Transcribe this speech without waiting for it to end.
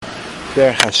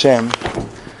Derech Hashem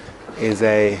is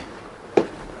a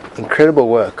incredible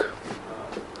work,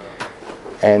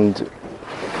 and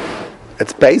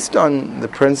it's based on the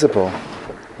principle,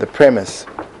 the premise,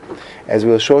 as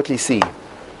we'll shortly see,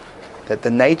 that the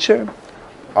nature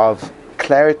of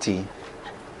clarity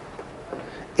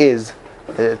is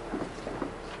that it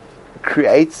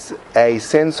creates a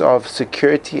sense of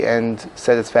security and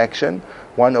satisfaction,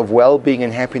 one of well-being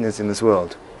and happiness in this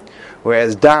world,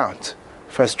 whereas doubt,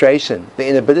 frustration, the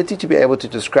inability to be able to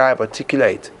describe,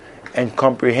 articulate, and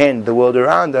comprehend the world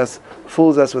around us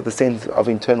fills us with a sense of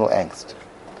internal angst.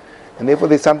 And therefore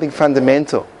there's something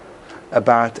fundamental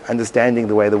about understanding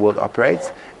the way the world operates,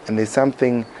 and there's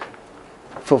something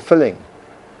fulfilling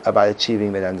about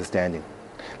achieving that understanding.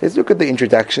 Let's look at the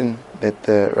introduction that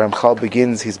the Ramchal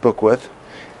begins his book with,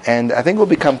 and I think it will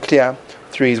become clear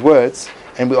through his words.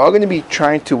 And we are going to be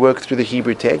trying to work through the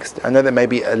Hebrew text. I know that may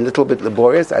be a little bit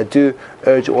laborious. I do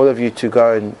urge all of you to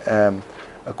go and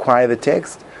acquire the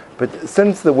text. But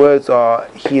since the words are,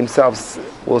 he himself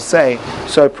will say,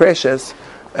 so precious,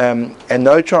 and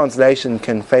no translation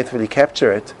can faithfully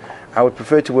capture it, I would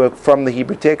prefer to work from the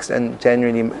Hebrew text and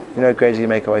genuinely, gradually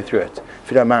make our way through it, if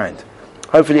you don't mind.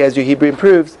 Hopefully, as your Hebrew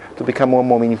improves, it will become more and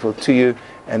more meaningful to you,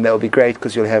 and that will be great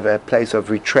because you'll have a place of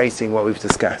retracing what we've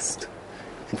discussed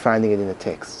and finding it in the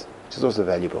text, which is also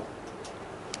valuable.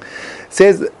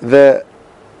 Says the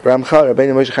Ramchal,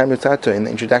 Rabbeinu Moshe Chaim Luzzatto, in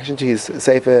the introduction to his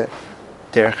Sefer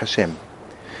Derech Hashem,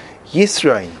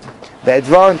 Yisroin, the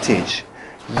advantage,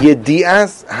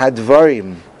 Yedias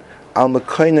Hadvarim al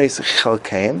Mekonos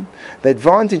Chalkeim, the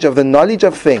advantage of the knowledge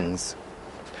of things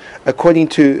according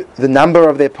to the number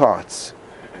of their parts,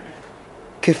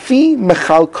 Kefi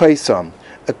Mechal Koisom,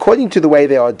 according to the way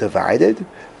they are divided,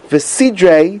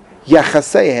 V'sidrei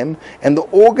Yachaseim, and the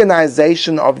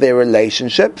organization of their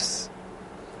relationships,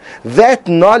 that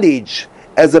knowledge,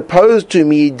 as opposed to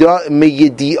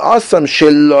Meyediasam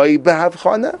Sheloi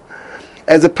B'Havchana,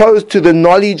 as opposed to the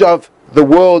knowledge of the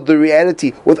world, the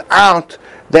reality, without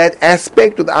that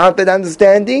aspect, without that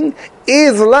understanding,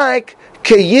 is like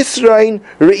Keyisrain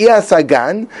Re'iyas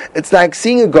Hagan. It's like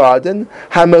seeing a garden,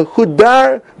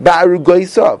 Hamehudar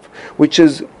Ba'arugoisov, which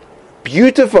is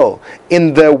beautiful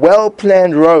in the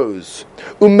well-planned rows,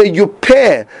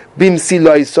 umeyupeh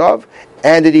bimsiloisov,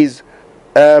 and it is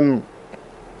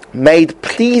made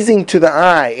pleasing to the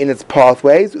eye in its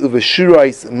pathways,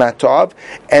 uveshurois matav,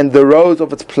 and the rows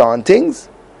of its plantings.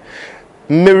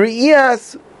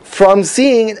 Mirias, from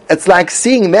seeing, it's like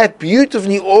seeing that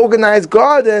beautifully organized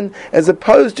garden, as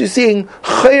opposed to seeing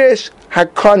cheresh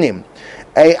hakonim,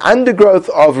 a undergrowth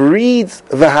of reeds,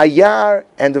 v'hayar,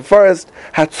 and the forest,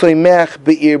 hatzoymech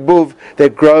be'irbuv,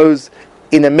 that grows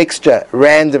in a mixture,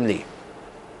 randomly.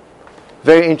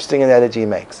 Very interesting analogy he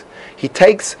makes. He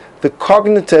takes the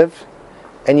cognitive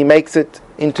and he makes it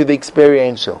into the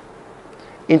experiential.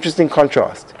 Interesting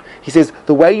contrast. He says,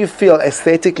 the way you feel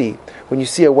aesthetically when you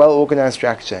see a well-organized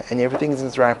structure and everything's in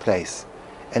its right place,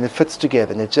 and it fits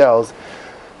together and it gels,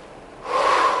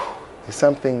 there's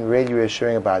something really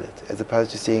reassuring about it, as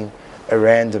opposed to seeing a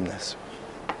randomness.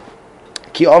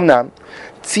 Ki omnam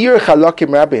tzir chalokim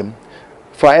rabim.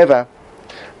 Forever,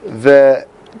 the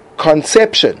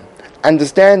conception,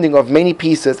 understanding of many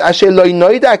pieces, asher lo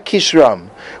noida kishram,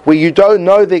 where you don't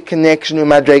know their connection with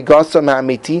madregosom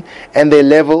ha'amiti and their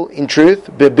level in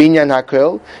truth, bebinyan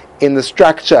hakel, in the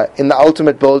structure, in the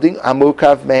ultimate building,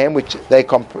 amukav mehem, which they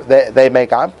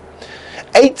make up.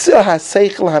 Eitzer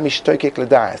ha-seichel ha-mishtokek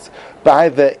l'dayas, by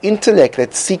the intellect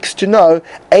that seeks to know,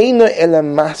 eino ela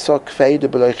masok feida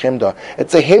b'lo chemda.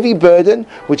 It's a heavy burden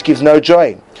which gives no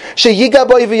joy. Sheyiga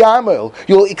boi v'yamol,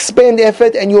 you'll expend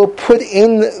effort and you'll put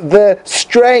in the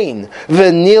strain,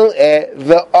 v'nil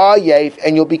v'ayef,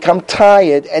 and you'll become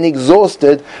tired and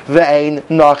exhausted, v'ein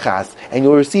nachas, and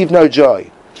you'll receive no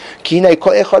joy.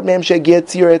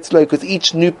 Because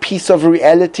each new piece of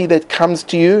reality that comes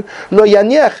to you, you'll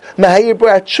have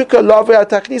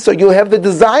the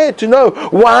desire to know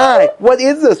why, what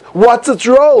is this, what's its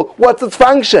role, what's its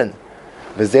function.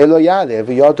 And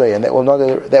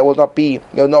that will not be,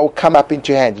 not come up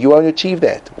into your hand. You won't achieve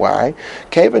that. Why?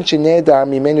 Because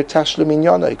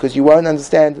you won't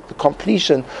understand the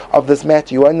completion of this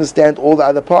matter. You won't understand all the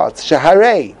other parts.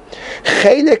 A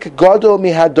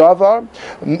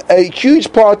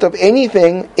huge part of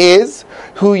anything is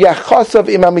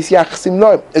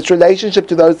its relationship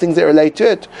to those things that relate to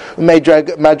it,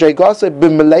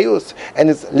 and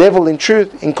its level in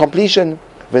truth, in completion.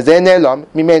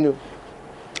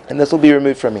 And this will be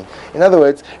removed from me. In other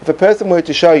words, if a person were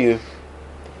to show you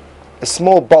a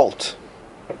small bolt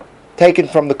taken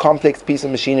from the complex piece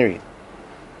of machinery,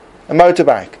 a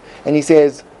motorbike, and he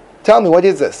says, tell me, what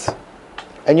is this?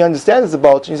 and you understand it's a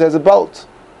bolt, and you say it's a bolt.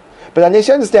 But unless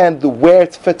you understand where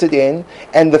it's fitted in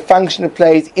and the function it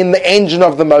plays in the engine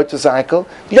of the motorcycle,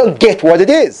 you don't get what it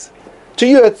is. To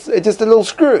you, it's just a little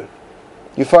screw.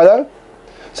 You follow?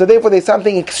 So therefore, there's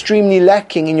something extremely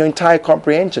lacking in your entire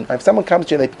comprehension. If someone comes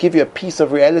to you and they give you a piece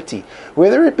of reality,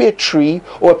 whether it be a tree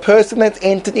or a person that's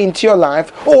entered into your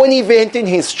life or an event in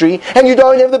history, and you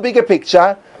don't have the bigger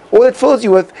picture, all it fills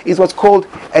you with is what's called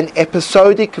an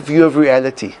episodic view of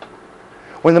reality.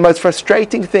 One of the most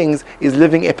frustrating things is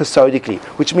living episodically,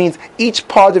 which means each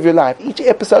part of your life, each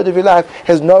episode of your life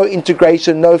has no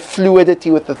integration, no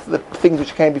fluidity with the things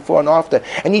which came before and after.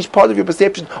 And each part of your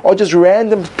perception are just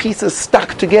random pieces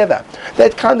stuck together.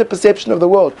 That kind of perception of the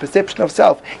world, perception of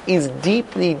self, is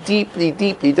deeply, deeply,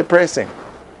 deeply depressing.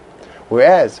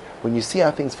 Whereas, when you see how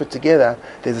things fit together,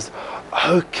 there's this,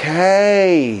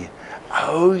 okay,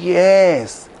 oh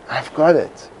yes, I've got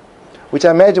it. Which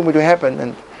I imagine would happen,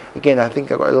 and again, I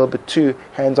think I got a little bit too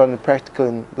hands-on and practical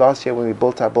in last year when we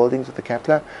built our buildings with the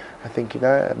Kepler. I think,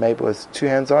 maybe it was too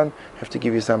hands-on. Have to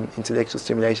give you some intellectual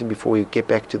stimulation before we get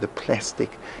back to the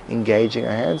plastic engaging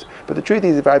our hands. But the truth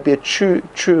is, if I'd be a true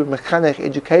mechanech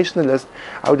educationalist,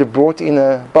 I would have brought in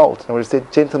a bolt. I would have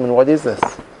said, gentlemen, what is this?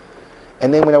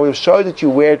 And then when I would have showed it to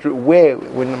you where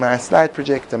when my slide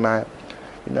projector,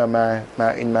 in my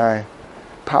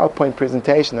PowerPoint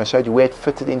presentation, I showed you where it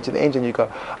fitted into the engine. You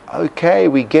go, okay,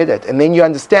 we get it. And then you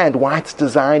understand why it's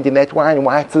designed in that way, and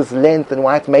why it's this length, and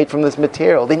why it's made from this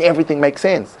material. Then everything makes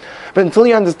sense. But until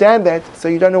you understand that, so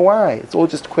you don't know why. It's all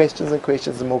just questions and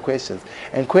questions and more questions.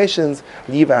 And questions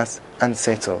leave us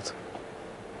unsettled.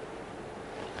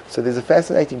 So there's a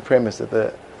fascinating premise that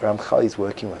the Ramchal is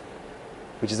working with,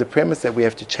 which is a premise that we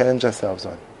have to challenge ourselves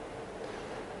on.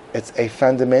 It's a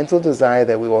fundamental desire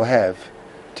that we all have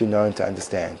to know and to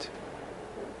understand.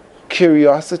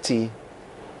 Curiosity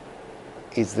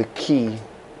is the key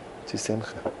to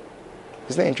simcha.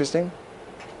 Isn't that interesting?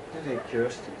 I think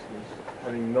curiosity is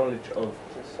having knowledge of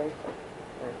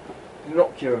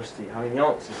not curiosity, having the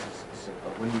answers is simcha.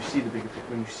 When you see the bigger picture,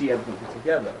 when you see everything put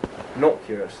together, not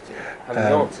curiosity, having the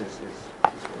answers is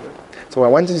so what I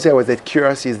wanted to say was that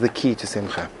curiosity is the key to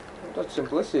simcha. That's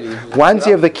simplicity. Once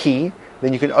you have the key,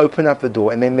 then you can open up the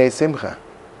door, and then there's simcha.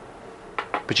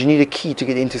 But you need a key to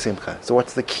get into simcha. So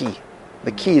what's the key?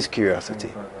 The key is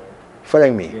curiosity.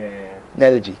 Following me? Yeah.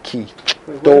 Analogy, key.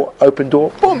 Door, open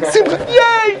door, boom, simcha,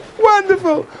 yay,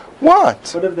 wonderful.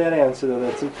 What? What if that answer though,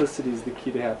 that simplicity is the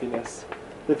key to happiness?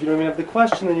 If you don't even have the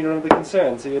question, then you don't have the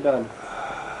concern, so you're done.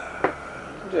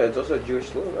 Yeah, it's also a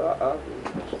Jewish law.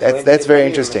 That's very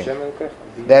interesting.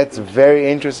 That's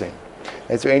very interesting.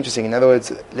 That's very interesting. In other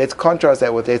words, let's contrast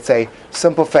that with, let's say,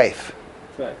 simple faith.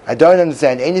 Right. I don't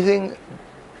understand anything,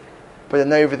 but I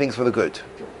know everything's for the good.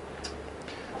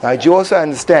 Now, do you also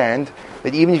understand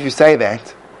that even if you say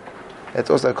that, that's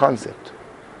also a concept?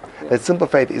 That simple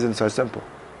faith isn't so simple.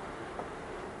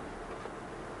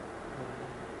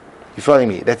 You following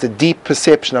me? That's a deep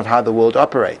perception of how the world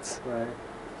operates. Right.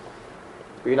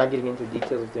 But you're not getting into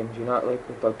details of things. You're not like,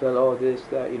 this,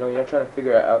 that. You're not trying to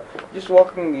figure it out. You're just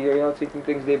walking, taking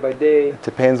things day by day. It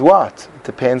depends what.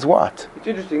 It's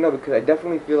interesting, because I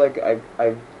definitely feel like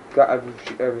I've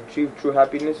achieved true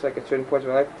happiness, like at certain points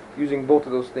in my life, using both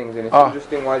of those things. And it's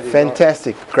interesting why they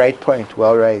fantastic. Great point.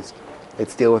 Well raised.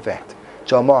 Let's deal with that.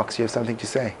 Joel Marks, you have something to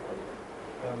say?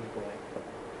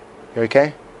 You're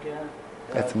okay? Yeah.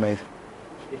 That's amazing.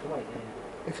 You can wait.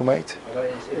 You can wait.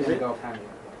 It's going to go hand.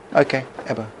 Okay,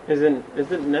 Ebba. Is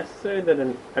it necessary that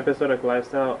an episodic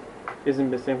lifestyle isn't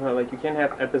besimcha? Like you can't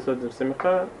have episodes of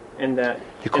simcha, and that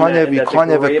the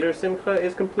greater simcha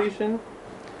is completion.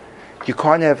 You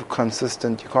can't have a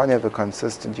consistent.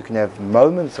 You can have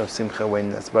moments of simcha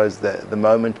when I suppose the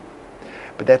moment,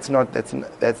 but that's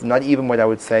not even what I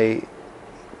would say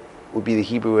would be the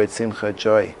Hebrew word simcha,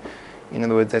 joy. In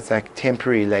other words, that's like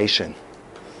temporary elation.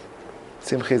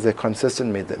 Simcha is a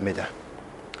consistent midah.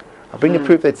 I'll bring the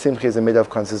proof that simcha is a midah of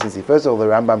consistency. First of all, the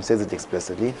Rambam says it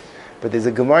explicitly, but there's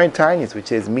a Gemara in Taanis which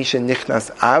says, Misha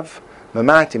nichnas av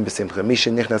mamatim b'simcha, Misha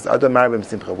nichnas adar maribim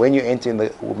b'simcha. When you enter in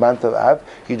the month of Av,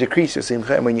 you decrease your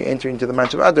simcha, and when you enter into the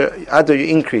month of Adar, you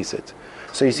increase it.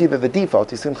 So you see that the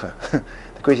default is simcha.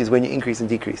 The question is when you increase and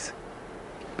decrease.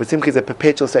 But simcha is a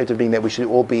perpetual state of being that we should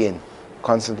all be in,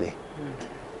 constantly.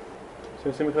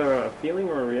 So simcha a feeling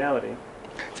or a reality?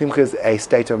 Simcha is a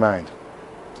state of mind.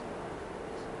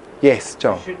 Yes,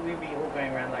 John. Should we be all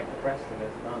going around like depressed and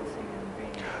dancing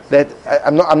and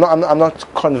being? I'm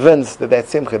not convinced that that's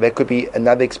simcha. That could be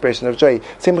another expression of joy.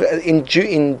 Simcha in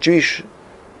Jewish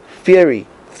theory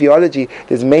theology,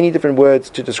 there's many different words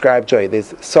to describe joy.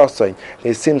 There's sason,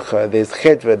 there's simcha, there's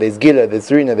chedva, there's gila,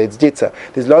 there's rina, there's ditza.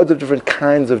 There's loads of different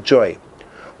kinds of joy.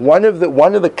 One of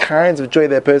the kinds of joy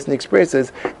that a person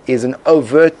expresses is an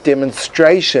overt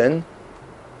demonstration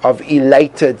of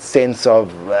elated sense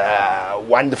of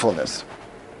wonderfulness.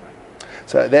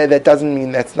 So that doesn't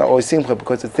mean that's not always simcha,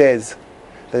 because it says,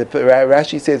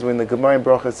 Rashi says, when the Gemara in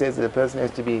Bracha says that a person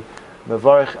has to be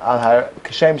mevarich al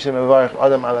kashem shem mevarich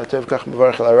adam al hatov kach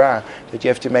mevarich al hara, that you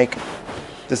have to make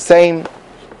the same,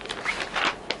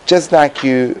 just like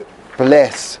you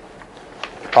bless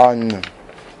on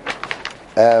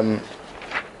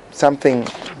something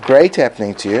great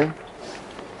happening to you.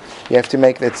 You have to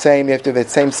make that same. You have to have that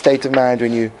same state of mind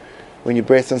when you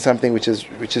bless on something which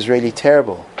is really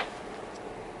terrible,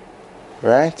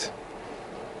 right?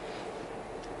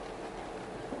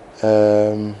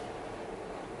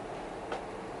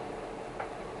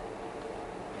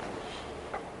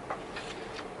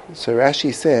 So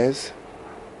Rashi says,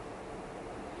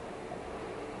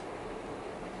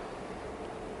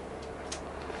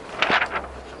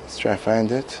 let's try to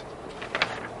find it.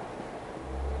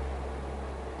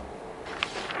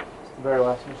 The very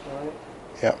last one, right?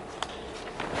 Yeah.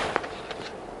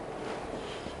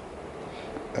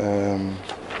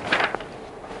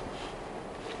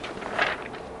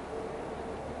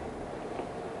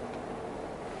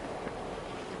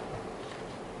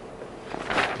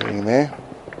 Getting there.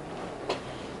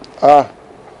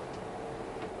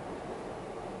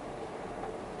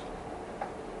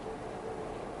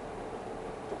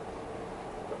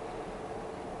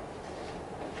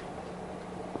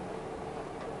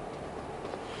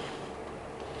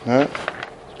 No,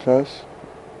 it's close.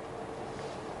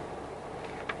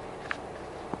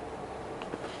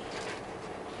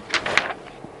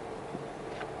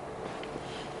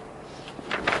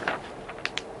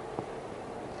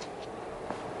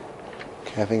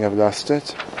 Okay, I think I've lost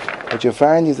it. What you'll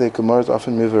find is that Gemaras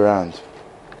often move around.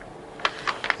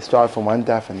 They start from one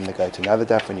daf and then they go to another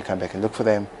daf. When you come back and look for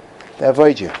them, they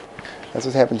avoid you. That's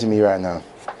what's happened to me right now.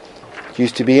 It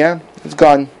used to be here, it's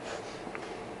gone.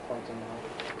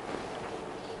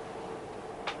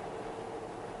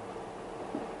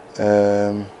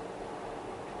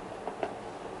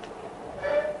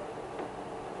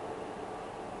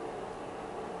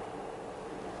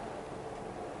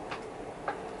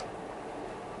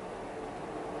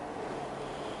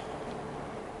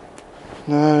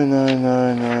 No.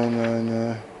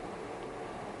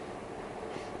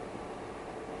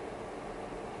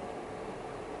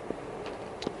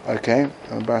 Okay,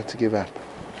 I'm about to give up.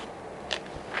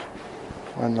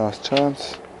 One last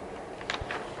chance.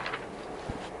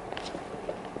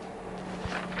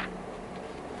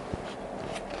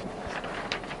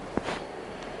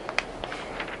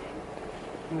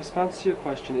 In response to your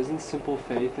question, isn't simple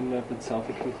faith in and of itself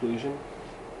a conclusion?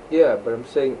 Yeah, but I'm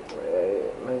saying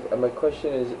my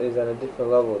question is on a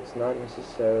different level. It's not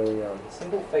necessarily.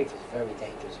 Simple faith is very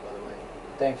dangerous, by the way.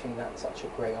 I don't think that's such a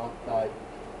great answer.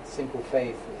 Simple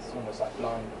faith is almost like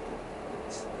blind.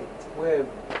 We're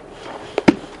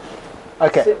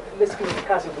okay. Let's give a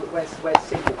case of where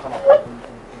simple come up in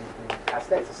that's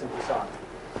a simple sign.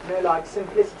 Like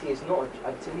simplicity is not,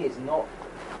 to me, it's not.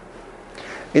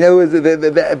 In other words,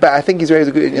 but I think he's raised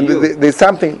a good. There's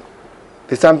something.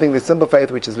 The simple faith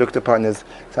which is looked upon as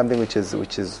something which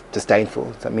is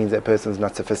disdainful. That means that person is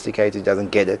not sophisticated, he doesn't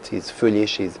get it, he's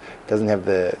foolish, he doesn't have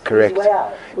the correct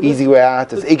easy way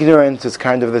out. It's ignorance. It's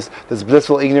kind of this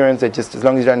blissful ignorance that just as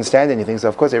long as you don't understand anything. So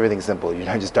of course everything's simple. You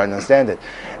just don't understand it.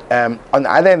 On the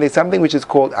other hand, there's something which is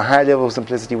called a high level of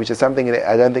simplicity, which is something that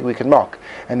I don't think we can mock,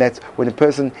 and that's when a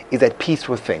person is at peace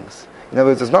with things. In other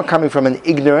words, it's not coming from an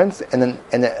ignorance and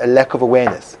a lack of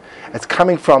awareness. It's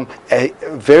coming from a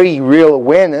very real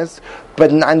awareness, but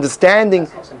an understanding.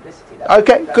 That's not simplicity.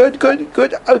 Okay, good.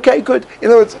 Okay, good. In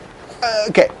other words,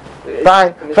 okay,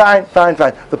 fine.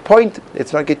 The point,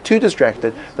 let's not get too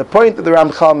distracted. The point that the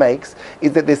Ramchal makes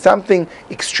is that there's something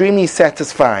extremely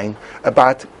satisfying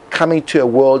about coming to a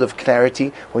world of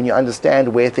clarity when you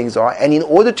understand where things are. And in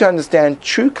order to understand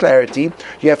true clarity,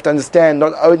 you have to understand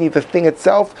not only the thing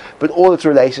itself, but all its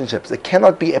relationships. It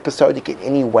cannot be episodic in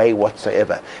any way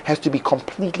whatsoever. It has to be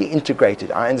completely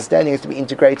integrated. Our understanding has to be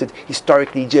integrated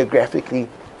historically, geographically,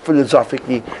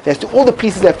 philosophically. All the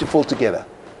pieces have to fall together.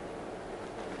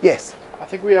 Yes? I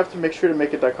think we have to make sure to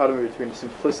make a dichotomy between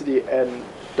simplicity and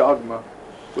dogma,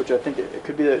 which I think it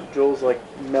could be that Joel's like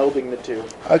melding the two.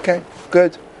 Okay,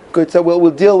 good. So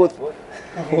we'll deal with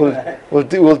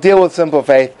we'll deal with simple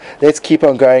faith. Let's keep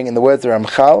on going in the words of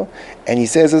Ramchal, and he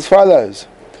says as follows: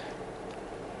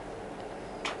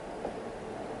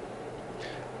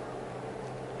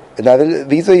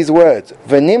 these are his words.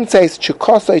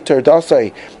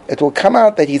 It will come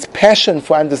out that his passion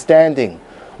for understanding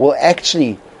will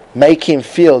actually make him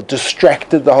feel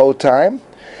distracted the whole time.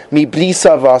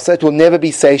 It will never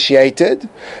be satiated.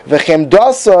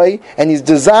 And his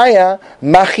desire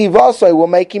will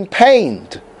make him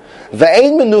pained. And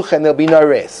there'll be no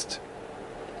rest.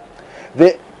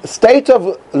 The state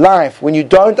of life when you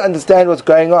don't understand what's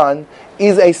going on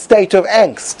is a state of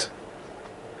angst.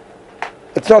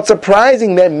 It's not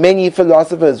surprising that many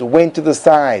philosophers went to the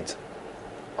side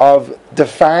of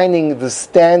defining the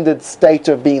standard state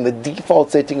of being, the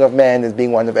default setting of man, as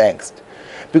being one of angst.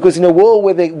 Because in a world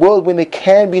when there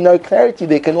can be no clarity,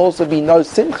 there can also be no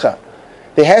simcha.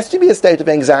 There has to be a state of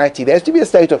anxiety. There has to be a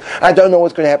state of, I don't know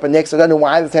what's going to happen next. I don't know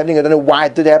why this is happening. I don't know why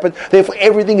it did happen. Therefore,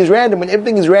 everything is random. When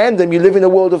everything is random, you live in a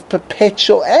world of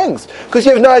perpetual angst. Because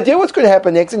you have no idea what's going to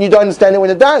happen next, and you don't understand it when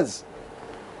it does.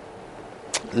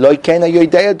 This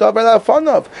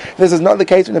is not the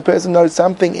case when a person knows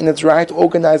something in its right,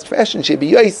 organized fashion.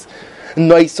 When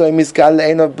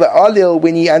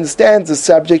he understands the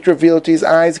subject revealed to his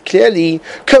eyes clearly,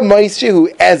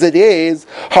 as it is,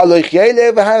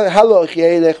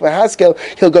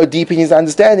 he'll go deep in his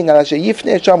understanding,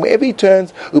 wherever he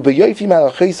turns, and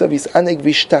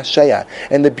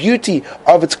the beauty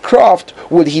of its craft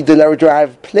will he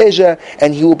derive pleasure,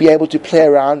 and he will be able to play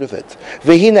around with it.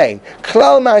 When you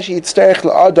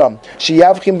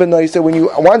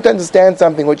want to understand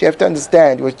something, what you have to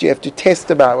understand, what you have to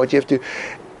test about, what you have to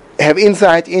have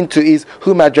insight into is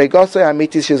who madregosai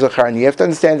amitis shezocharni. You have to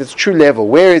understand its true level.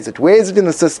 Where is it? Where is it in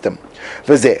the system? If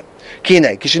we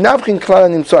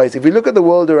look at the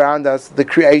world around us, the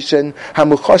creation,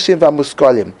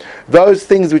 those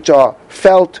things which are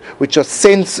felt, which are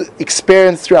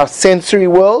experienced through our sensory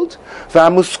world,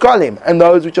 and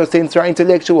those which are sensed through our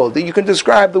intellectual world. You can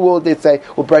describe the world, let's say,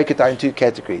 we'll break it down in two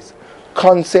categories: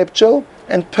 conceptual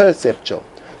and perceptual.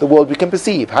 The world we can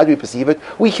perceive. How do we perceive it?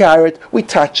 We hear it, we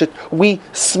touch it, we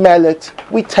smell it,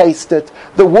 we taste it.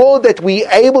 The world that we're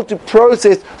able to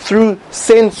process through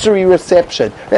sensory reception.